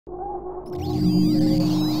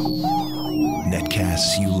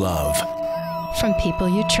Netcasts you love. From people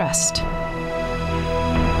you trust.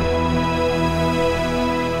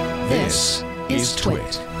 This is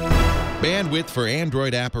Twit. Bandwidth for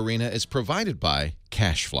Android App Arena is provided by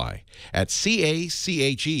CacheFly at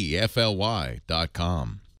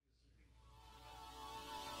CacheFly.com.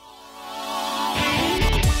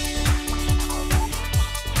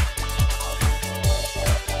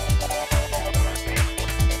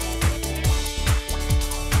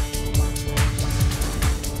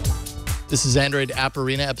 This is Android App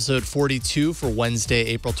Arena, episode 42 for Wednesday,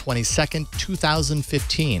 April 22nd,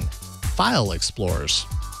 2015. File Explorers.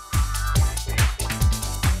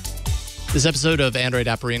 This episode of Android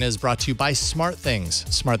App Arena is brought to you by SmartThings.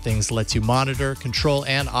 SmartThings lets you monitor, control,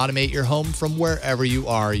 and automate your home from wherever you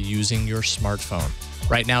are using your smartphone.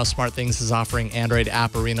 Right now, SmartThings is offering Android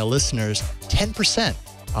App Arena listeners 10%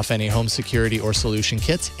 off any home security or solution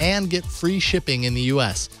kits and get free shipping in the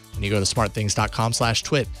U.S. when you go to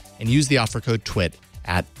smartthings.com/twit and use the offer code TWIT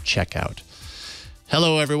at checkout.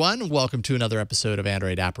 Hello, everyone. Welcome to another episode of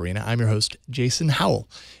Android App Arena. I'm your host, Jason Howell.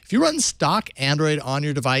 If you run stock Android on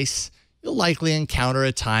your device, you'll likely encounter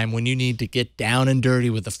a time when you need to get down and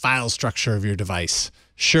dirty with the file structure of your device.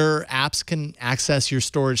 Sure, apps can access your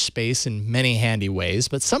storage space in many handy ways,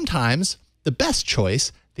 but sometimes the best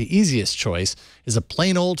choice, the easiest choice, is a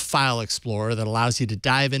plain old file explorer that allows you to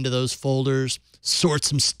dive into those folders, sort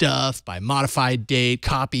some stuff by modified date,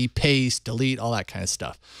 copy, paste, delete, all that kind of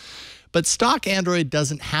stuff. But stock Android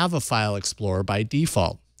doesn't have a file explorer by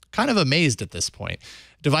default. Kind of amazed at this point.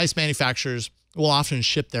 Device manufacturers will often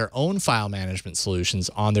ship their own file management solutions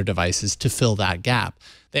on their devices to fill that gap.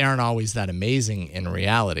 They aren't always that amazing in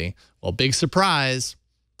reality. Well, big surprise,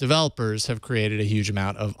 developers have created a huge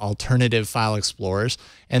amount of alternative file explorers.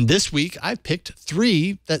 And this week, I've picked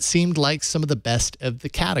 3 that seemed like some of the best of the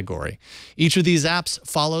category. Each of these apps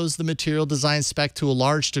follows the material design spec to a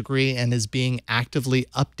large degree and is being actively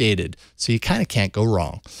updated, so you kind of can't go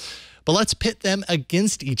wrong. But let's pit them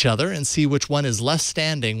against each other and see which one is left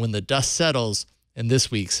standing when the dust settles in this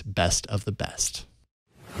week's Best of the Best.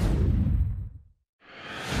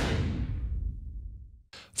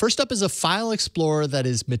 First up is a file explorer that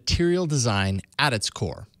is material design at its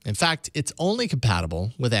core. In fact, it's only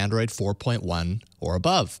compatible with Android 4.1 or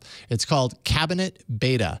above. It's called Cabinet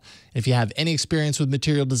Beta. If you have any experience with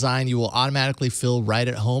material design, you will automatically feel right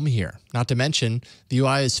at home here. Not to mention, the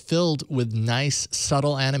UI is filled with nice,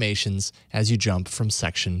 subtle animations as you jump from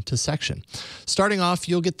section to section. Starting off,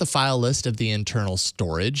 you'll get the file list of the internal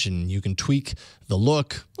storage, and you can tweak the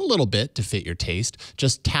look a little bit to fit your taste.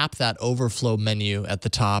 Just tap that overflow menu at the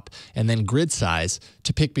top and then grid size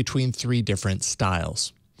to pick between 3 different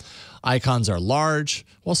styles. Icons are large,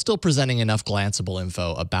 while still presenting enough glanceable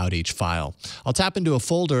info about each file. I'll tap into a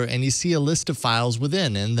folder and you see a list of files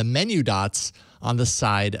within and the menu dots on the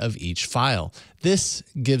side of each file. This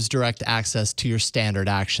gives direct access to your standard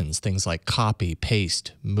actions, things like copy,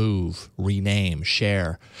 paste, move, rename,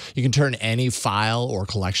 share. You can turn any file or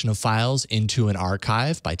collection of files into an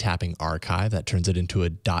archive by tapping archive. That turns it into a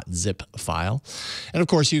 .zip file. And of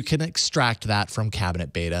course, you can extract that from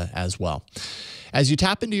Cabinet Beta as well. As you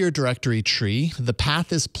tap into your directory tree, the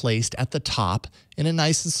path is placed at the top in a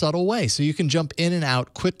nice and subtle way, so you can jump in and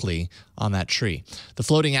out quickly on that tree. The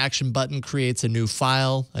floating action button creates a new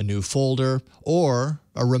file, a new folder, or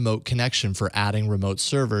a remote connection for adding remote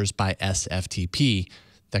servers by SFTP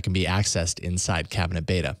that can be accessed inside Cabinet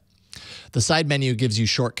Beta. The side menu gives you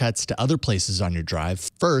shortcuts to other places on your drive.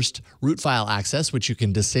 First, root file access, which you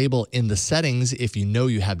can disable in the settings if you know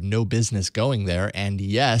you have no business going there, and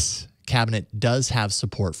yes, Cabinet does have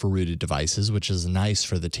support for rooted devices, which is nice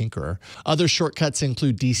for the tinkerer. Other shortcuts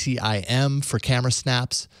include DCIM for camera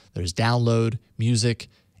snaps, there's download, music,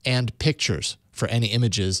 and pictures for any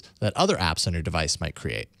images that other apps on your device might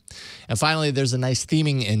create. And finally, there's a nice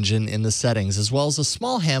theming engine in the settings, as well as a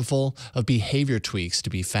small handful of behavior tweaks to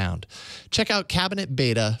be found. Check out Cabinet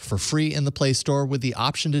Beta for free in the Play Store with the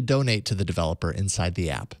option to donate to the developer inside the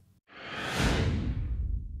app.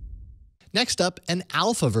 Next up, an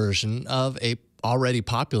alpha version of a already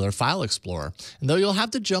popular file explorer. And though you'll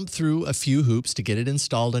have to jump through a few hoops to get it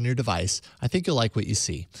installed on your device, I think you'll like what you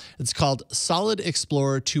see. It's called Solid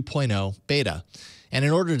Explorer 2.0 Beta. And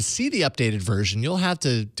in order to see the updated version, you'll have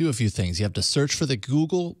to do a few things. You have to search for the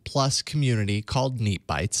Google Plus community called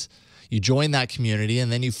NeatBytes. You join that community, and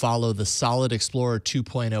then you follow the Solid Explorer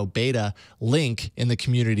 2.0 Beta link in the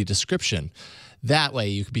community description. That way,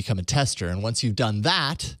 you can become a tester. And once you've done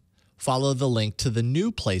that, follow the link to the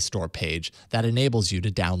new Play Store page that enables you to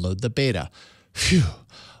download the beta. Phew.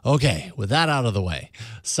 Okay, with that out of the way,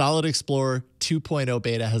 Solid Explorer 2.0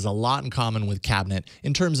 Beta has a lot in common with Cabinet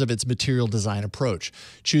in terms of its material design approach.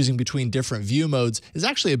 Choosing between different view modes is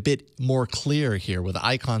actually a bit more clear here with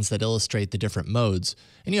icons that illustrate the different modes,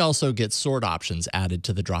 and you also get sort options added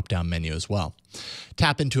to the drop-down menu as well.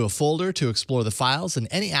 Tap into a folder to explore the files, and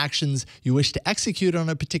any actions you wish to execute on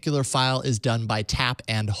a particular file is done by tap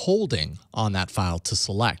and holding on that file to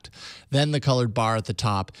select. Then the colored bar at the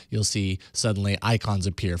top, you'll see suddenly icons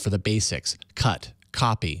appear for the basics: cut,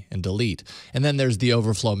 copy, and delete. And then there's the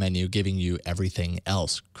overflow menu giving you everything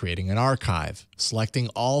else, creating an archive, selecting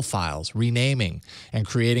all files, renaming, and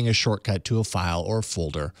creating a shortcut to a file or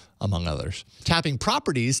folder, among others. Tapping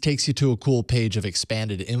Properties takes you to a cool page of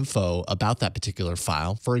expanded info about that particular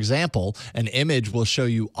file. For example, an image will show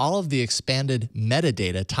you all of the expanded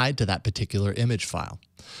metadata tied to that particular image file.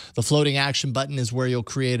 The floating action button is where you'll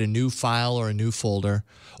create a new file or a new folder,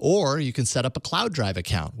 or you can set up a Cloud Drive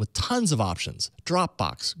account with tons of options: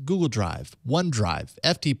 Dropbox, Google Drive, OneDrive,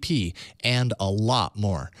 FTP, and a lot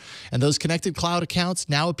more. And those connected cloud accounts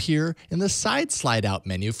now appear in the side slide-out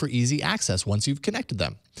menu for easy access once you've connected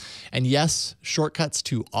them. And yes, shortcuts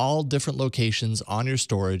to all different locations on your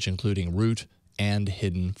storage, including root and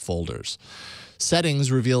hidden folders. Settings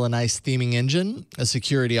reveal a nice theming engine, a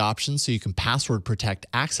security option so you can password protect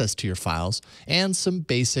access to your files, and some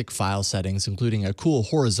basic file settings, including a cool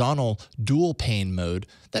horizontal dual pane mode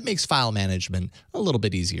that makes file management a little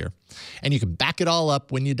bit easier. And you can back it all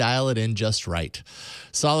up when you dial it in just right.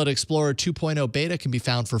 Solid Explorer 2.0 Beta can be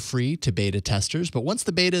found for free to beta testers, but once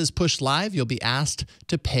the beta is pushed live, you'll be asked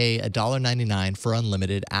to pay $1.99 for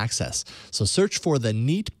unlimited access. So search for the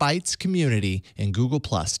Neat Bytes community in Google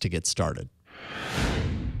Plus to get started.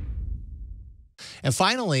 And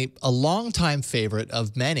finally, a longtime favorite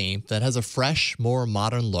of many that has a fresh, more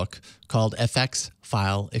modern look called FX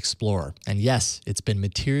File Explorer. And yes, it's been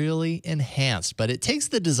materially enhanced, but it takes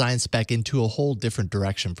the design spec into a whole different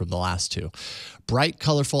direction from the last two. Bright,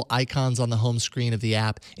 colorful icons on the home screen of the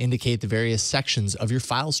app indicate the various sections of your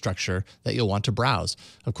file structure that you'll want to browse.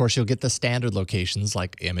 Of course, you'll get the standard locations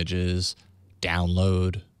like images,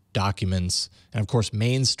 download, documents, and of course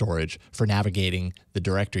main storage for navigating the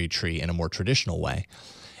directory tree in a more traditional way.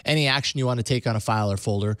 Any action you want to take on a file or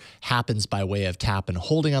folder happens by way of tap and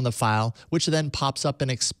holding on the file, which then pops up an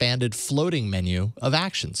expanded floating menu of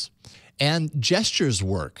actions. And gestures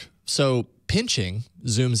work. So pinching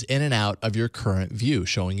zooms in and out of your current view,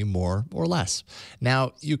 showing you more or less.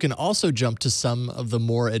 Now, you can also jump to some of the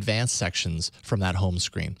more advanced sections from that home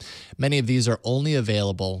screen. Many of these are only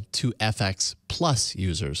available to FX Plus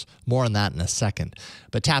users. More on that in a second.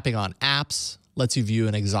 But tapping on apps lets you view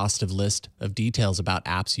an exhaustive list of details about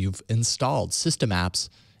apps you've installed, system apps,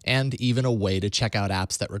 and even a way to check out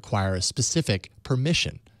apps that require a specific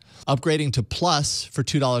permission. Upgrading to Plus for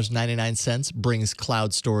 $2.99 brings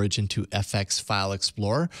cloud storage into FX File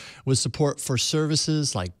Explorer with support for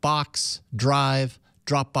services like Box, Drive,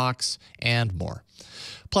 Dropbox, and more.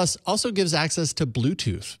 Plus also gives access to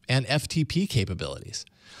Bluetooth and FTP capabilities.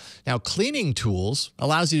 Now, Cleaning Tools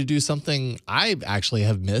allows you to do something I actually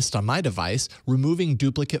have missed on my device, removing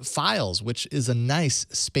duplicate files, which is a nice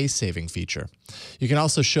space-saving feature. You can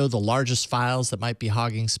also show the largest files that might be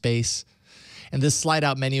hogging space. And this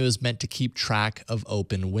slide-out menu is meant to keep track of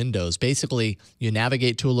open windows. Basically, you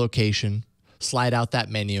navigate to a location, slide out that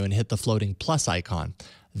menu, and hit the floating plus icon.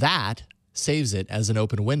 That saves it as an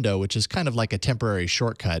open window, which is kind of like a temporary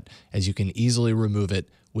shortcut, as you can easily remove it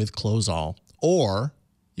with Close All. Or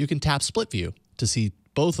you can tap Split View to see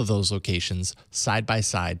both of those locations side by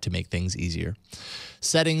side to make things easier.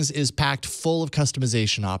 Settings is packed full of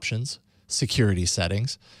customization options, security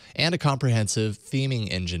settings, and a comprehensive theming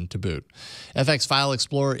engine to boot. FX File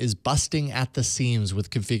Explorer is busting at the seams with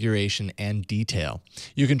configuration and detail.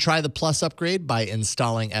 You can try the Plus upgrade by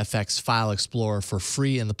installing FX File Explorer for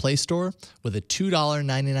free in the Play Store with a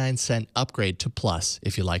 $2.99 upgrade to Plus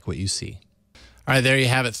if you like what you see. All right, there you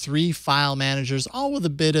have it. 3 file managers, all with a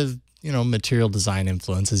bit of material design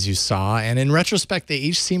influence, as you saw. And in retrospect, they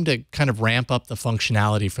each seem to kind of ramp up the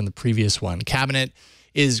functionality from the previous one. Cabinet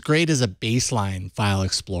is great as a baseline file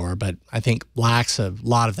explorer, but I think lacks a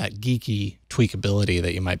lot of that geeky tweakability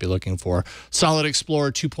that you might be looking for. Solid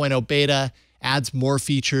Explorer 2.0 Beta adds more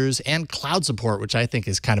features and cloud support, which I think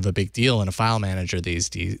is kind of a big deal in a file manager these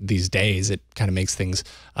days. It kind of makes things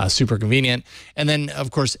super convenient. And then,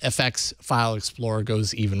 of course, FX File Explorer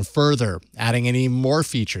goes even further, adding any more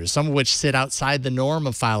features, some of which sit outside the norm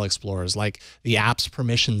of file explorers, like the app's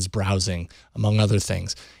permissions browsing, among other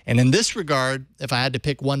things. And in this regard, if I had to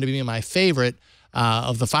pick one to be my favorite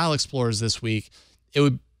of the file explorers this week, it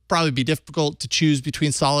would probably be difficult to choose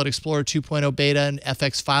between Solid Explorer 2.0 Beta and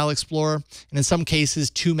FX File Explorer. And in some cases,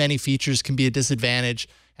 too many features can be a disadvantage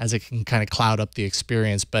as it can kind of cloud up the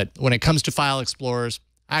experience. But when it comes to file explorers,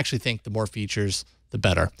 I actually think the more features, the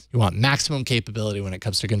better. You want maximum capability when it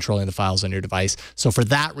comes to controlling the files on your device. So for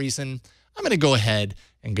that reason, I'm going to go ahead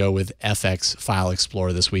and go with FX File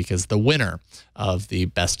Explorer this week as the winner of the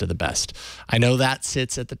best of the best. I know that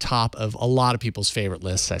sits at the top of a lot of people's favorite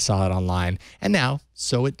lists. I saw it online, and now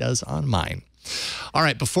so it does on mine. All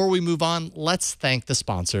right, before we move on, let's thank the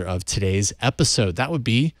sponsor of today's episode. That would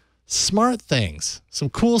be SmartThings.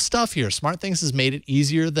 Some cool stuff here. SmartThings has made it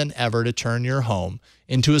easier than ever to turn your home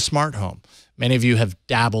into a smart home. Many of you have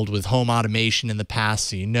dabbled with home automation in the past,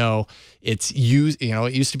 so you know it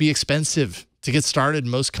used to be expensive to get started.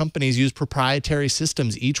 Most companies use proprietary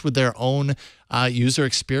systems, each with their own user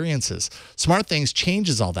experiences. SmartThings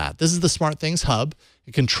changes all that. This is the SmartThings Hub.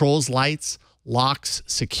 It controls lights, locks,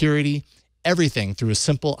 security, everything through a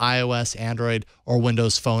simple iOS, Android, or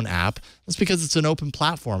Windows Phone app. That's because it's an open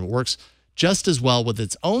platform. It works just as well with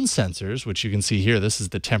its own sensors, which you can see here. This is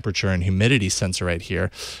the temperature and humidity sensor right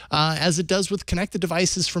here, as it does with connected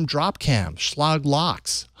devices from Dropcam, Schlage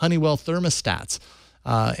locks, Honeywell thermostats,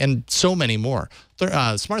 and so many more.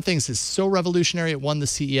 SmartThings is so revolutionary, it won the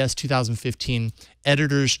CES 2015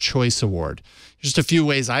 Editor's Choice Award. Just a few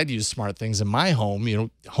ways I'd use SmartThings in my home.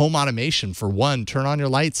 Home automation, for one. Turn on your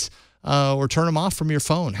lights or turn them off from your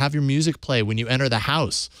phone. Have your music play when you enter the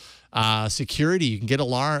house. Security, you can get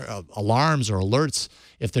alarms or alerts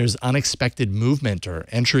if there's unexpected movement or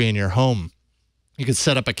entry in your home. You could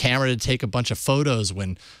set up a camera to take a bunch of photos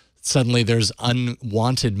when suddenly there's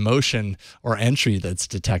unwanted motion or entry that's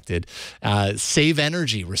detected. Save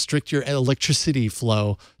energy, restrict your electricity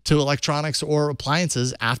flow to electronics or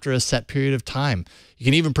appliances after a set period of time. You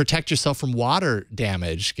can even protect yourself from water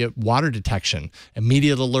damage, get water detection,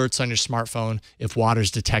 immediate alerts on your smartphone if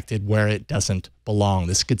water's detected where it doesn't belong.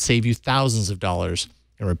 This could save you thousands of dollars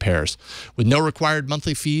in repairs. With no required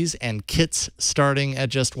monthly fees and kits starting at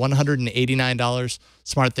just $189,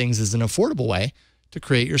 SmartThings is an affordable way to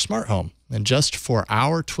create your smart home. And just for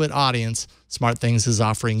our Twit audience, SmartThings is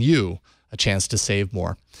offering you a chance to save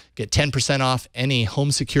more. Get 10% off any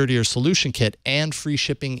home security or solution kit and free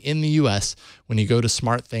shipping in the US when you go to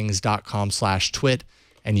smartthings.com/twit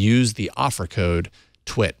and use the offer code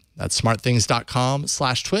TWIT. That's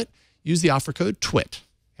smartthings.com/twit. Use the offer code TWIT.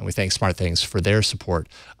 And we thank SmartThings for their support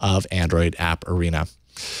of Android App Arena.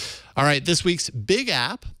 All right, this week's big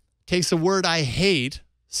app takes a word I hate,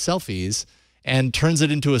 selfies, and turns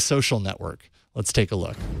it into a social network. Let's take a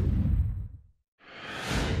look.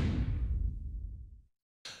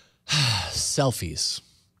 Selfies.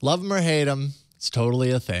 Love them or hate them, it's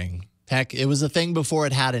totally a thing. Heck, it was a thing before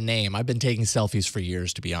it had a name. I've been taking selfies for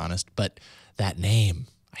years, to be honest, but that name,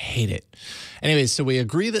 I hate it. Anyways, so we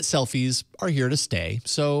agree that selfies are here to stay,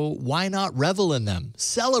 so why not revel in them,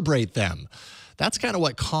 celebrate them? That's kind of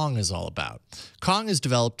what Kong is all about. Kong is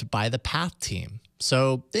developed by the Path team,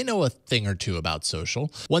 so they know a thing or two about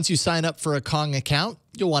social. Once you sign up for a Kong account,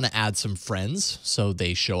 you'll want to add some friends so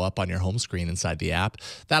they show up on your home screen inside the app.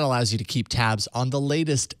 That allows you to keep tabs on the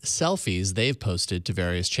latest selfies they've posted to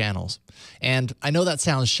various channels. And I know that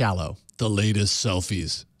sounds shallow, the latest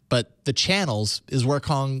selfies, but the channels is where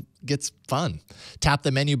Kong gets fun. Tap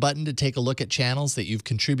the menu button to take a look at channels that you've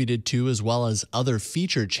contributed to, as well as other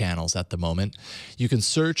featured channels at the moment. You can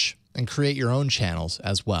search and create your own channels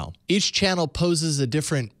as well. Each channel poses a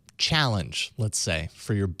different challenge, let's say,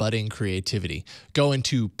 for your budding creativity. Go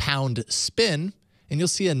into #spin, and you'll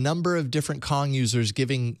see a number of different Kong users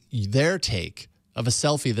giving their take of a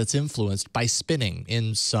selfie that's influenced by spinning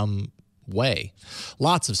in some way.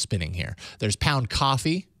 Lots of spinning here. There's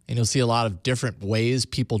 #coffee, and you'll see a lot of different ways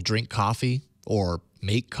people drink coffee or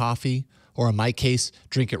make coffee, or in my case,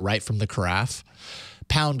 drink it right from the carafe.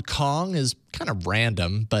 #Kong is kind of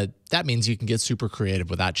random, but that means you can get super creative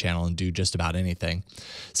with that channel and do just about anything.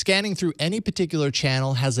 Scanning through any particular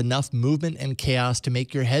channel has enough movement and chaos to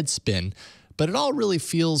make your head spin, but it all really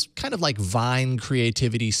feels kind of like Vine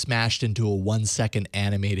creativity smashed into a 1-second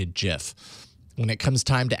animated GIF. When it comes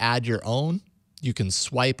time to add your own, you can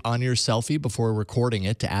swipe on your selfie before recording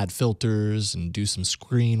it to add filters and do some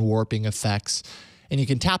screen warping effects. And you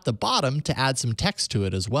can tap the bottom to add some text to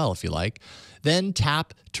it as well if you like. Then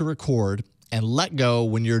tap to record and let go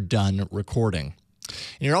when you're done recording.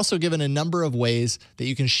 And you're also given a number of ways that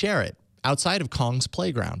you can share it outside of Kong's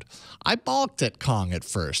playground. I balked at Kong at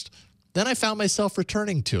first. Then I found myself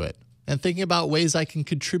returning to it and thinking about ways I can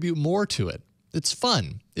contribute more to it. It's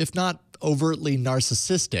fun, if not overtly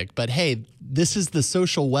narcissistic, but hey, this is the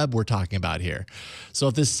social web we're talking about here. So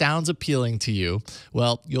if this sounds appealing to you,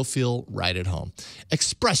 well, you'll feel right at home.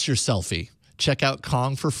 Express your selfie. Check out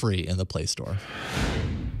Kong for free in the Play Store.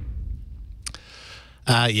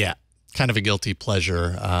 Yeah, kind of a guilty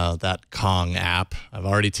pleasure, that Kong app. I've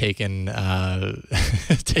already taken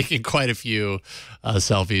taken quite a few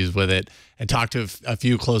selfies with it and talked to a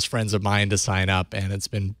few close friends of mine to sign up, and it's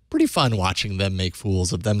been pretty fun watching them make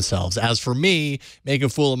fools of themselves. As for me, making a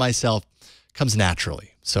fool of myself comes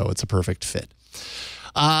naturally, so it's a perfect fit.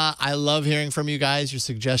 I love hearing from you guys. Your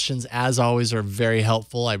suggestions, as always, are very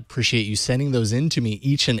helpful. I appreciate you sending those in to me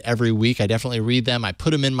each and every week. I definitely read them. I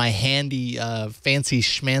put them in my handy, fancy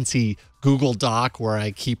schmancy Google Doc where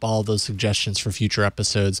I keep all those suggestions for future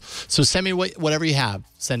episodes. So send me whatever you have.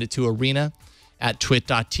 Send it to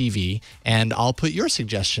arena@twit.tv, and I'll put your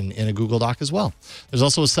suggestion in a Google Doc as well. There's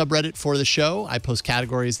also a subreddit for the show. I post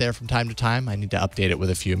categories there from time to time. I need to update it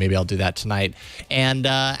with a few. Maybe I'll do that tonight. And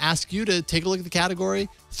ask you to take a look at the category,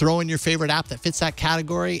 throw in your favorite app that fits that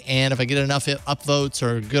category, and if I get enough upvotes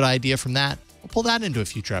or a good idea from that, I'll pull that into a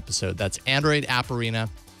future episode. That's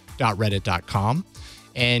androidapparena.reddit.com.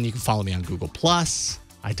 And you can follow me on Google+.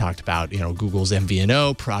 I talked about, Google's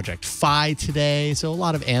MVNO, Project Fi today. So a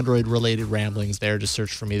lot of Android-related ramblings there. Just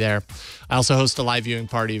search for me there. I also host a live viewing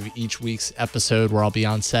party of each week's episode where I'll be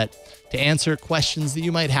on set to answer questions that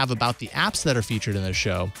you might have about the apps that are featured in the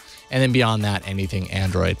show. And then beyond that, anything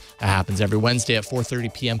Android. That happens every Wednesday at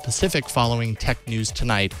 4:30 p.m. Pacific following Tech News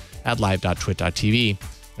Tonight at live.twit.tv.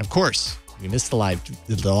 And of course, if you missed the live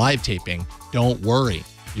taping, don't worry.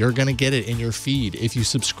 You're going to get it in your feed if you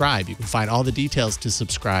subscribe. You can find all the details to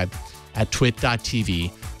subscribe at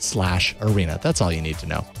twit.tv/arena. That's all you need to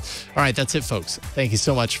know. All right, that's it, folks. Thank you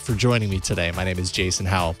so much for joining me today. My name is Jason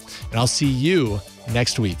Howell, and I'll see you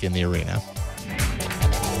next week in the arena.